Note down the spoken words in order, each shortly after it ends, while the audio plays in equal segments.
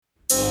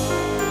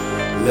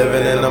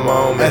Living in the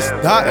moment.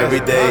 Every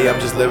day I'm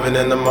just living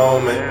in the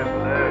moment.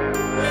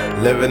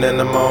 Living in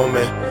the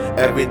moment.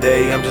 Every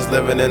day I'm just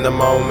living in the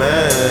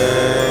moment.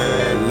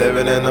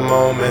 Living in the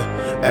moment.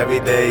 Every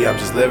day I'm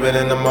just living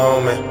in the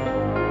moment.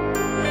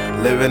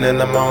 Living in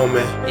the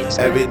moment.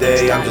 Every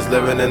day I'm just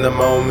living in the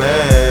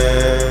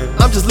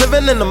moment. I'm just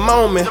living in the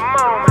moment.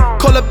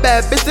 Call a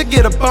bad bitch to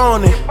get up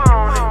on it.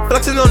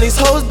 Flexing on these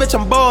hoes, bitch,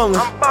 I'm ballin'.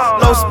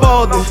 No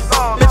Spalding,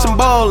 bitch, I'm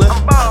ballin'.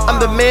 I'm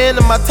the man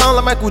in my town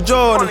like Michael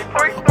Jordan.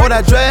 Or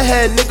that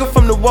dreadhead nigga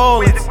from New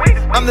Orleans.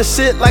 I'm the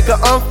shit like an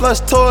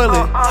unflushed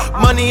toilet.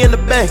 Money in the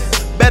bank,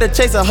 better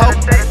chase a hoe.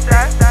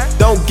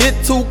 Don't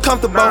get too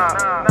comfortable.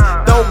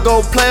 Don't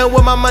go playing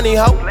with my money,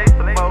 hoe.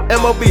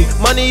 MOB,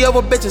 money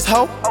over bitches,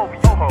 hoe.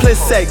 Play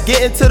set,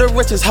 get into the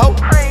richest, hoe.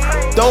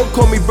 Don't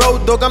call me bro,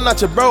 dog, I'm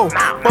not your bro.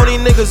 Phony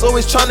niggas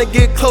always tryna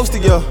get close to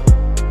you.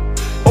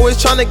 Always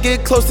tryna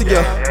get close to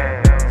you.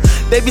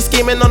 They be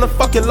scheming on the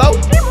fucking low.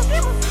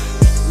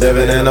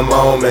 Living in the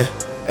moment.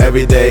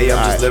 Every day I'm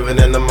just living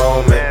in the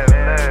moment.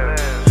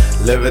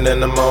 Living in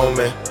the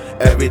moment.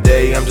 Every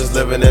day I'm just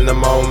living in the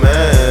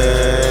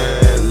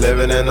moment.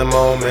 Living in the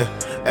moment.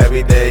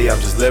 Every day I'm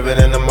just living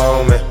in the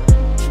moment.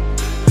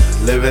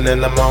 Living in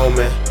the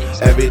moment.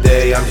 Every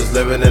day I'm just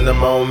living in the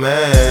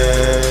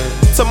moment.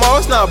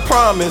 Tomorrow's not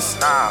promised,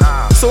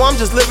 so I'm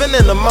just living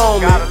in the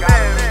moment.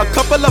 A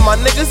couple of my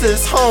niggas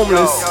is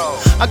homeless.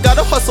 I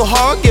gotta hustle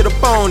hard, get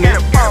up on it.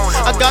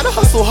 I gotta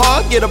hustle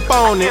hard, get up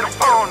on it.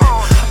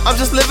 I'm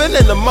just living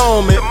in the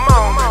moment.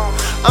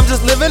 I'm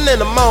just living in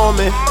the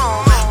moment.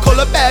 Call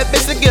a bad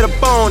bitch to get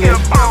up on it.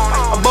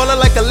 I'm ballin'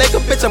 like a Laker,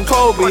 bitch, I'm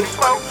Kobe.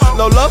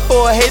 No love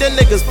for a hater,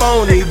 niggas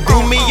phony. Do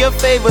me a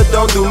favor,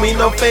 don't do me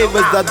no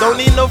favors. I don't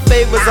need no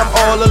favors, I'm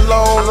all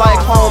alone, like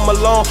home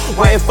alone.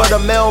 Waiting for the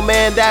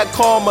mailman that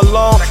call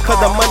Malone. Cause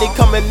the money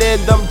coming in,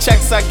 them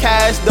checks I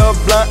cash. The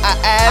blunt I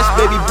ash,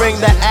 baby bring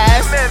the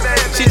ass.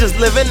 She just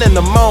living in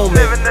the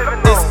moment.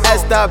 It's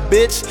S dot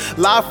bitch,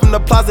 live from the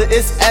plaza,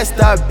 it's S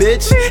dot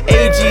bitch.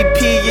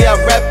 AGP, yeah,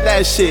 I rap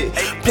that shit.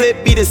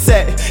 Plip be the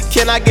set,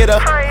 can I get a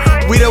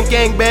we don't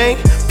gangbang?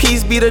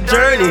 Peace be the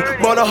journey.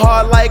 Bought a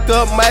heart like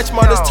a match,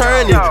 man, it's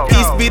turning.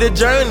 Peace be the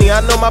journey.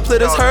 I know my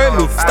plitters hurt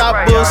me.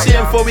 Stop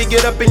bullshitting before we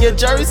get up in your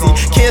jersey.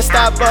 Can't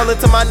stop ballin'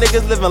 till my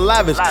niggas living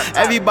lavish.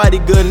 Everybody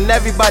good and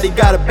everybody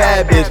got a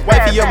bad bitch.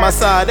 Wifey on my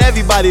side,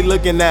 everybody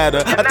looking at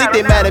her. I think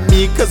they mad at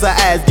me cause her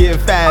ass getting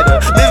fatter.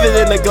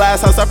 Living in a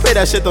glass house, I pray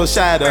that shit don't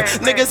shatter.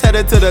 Niggas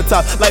headed to the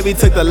top like we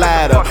took the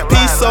ladder.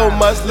 Peace so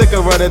much, liquor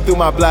running through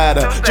my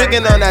bladder.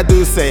 Drinking on that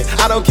Douce,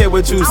 I don't care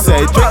what you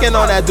say. Drinking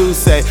on that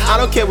Douce, I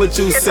don't care what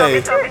you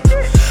say.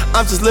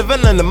 I'm just living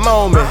in the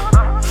moment.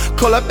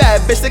 Call a bad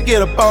bitch to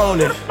get up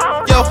on it.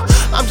 Yo,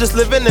 I'm just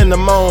living in the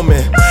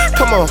moment.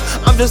 Come on,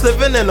 I'm just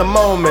living in the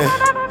moment.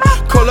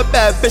 Call a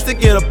bad bitch to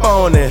get up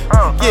on it.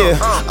 Yeah,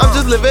 I'm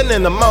just living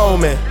in the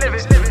moment.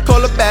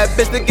 Call a bad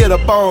bitch to get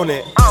up on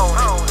it.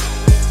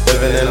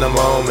 Living in the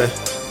moment.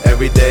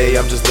 Every day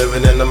I'm just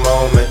living in the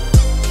moment.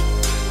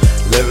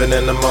 Living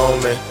in the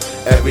moment.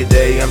 Every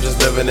day I'm just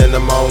living in the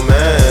moment.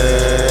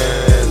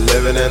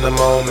 Living in the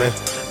moment.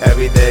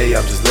 Every day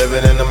I'm just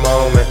living in the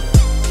moment.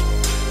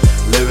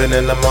 Living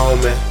in the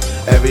moment.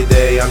 Every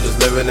day I'm just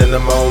living in the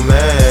moment.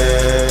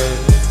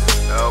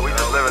 We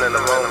just living in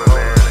the moment,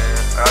 man.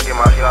 I'll get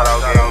my shout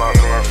out game up,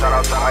 man. Shout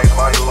out to Mike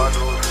Bundles.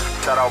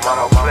 Shout out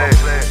Mama Flick.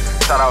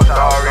 Shout out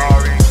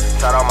Dari.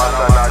 Shout out my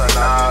son Najee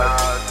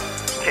Nas.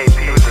 KP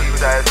with the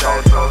stash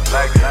also.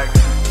 Lex.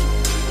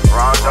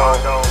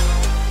 Rondo.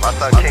 My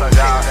son King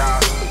Josh.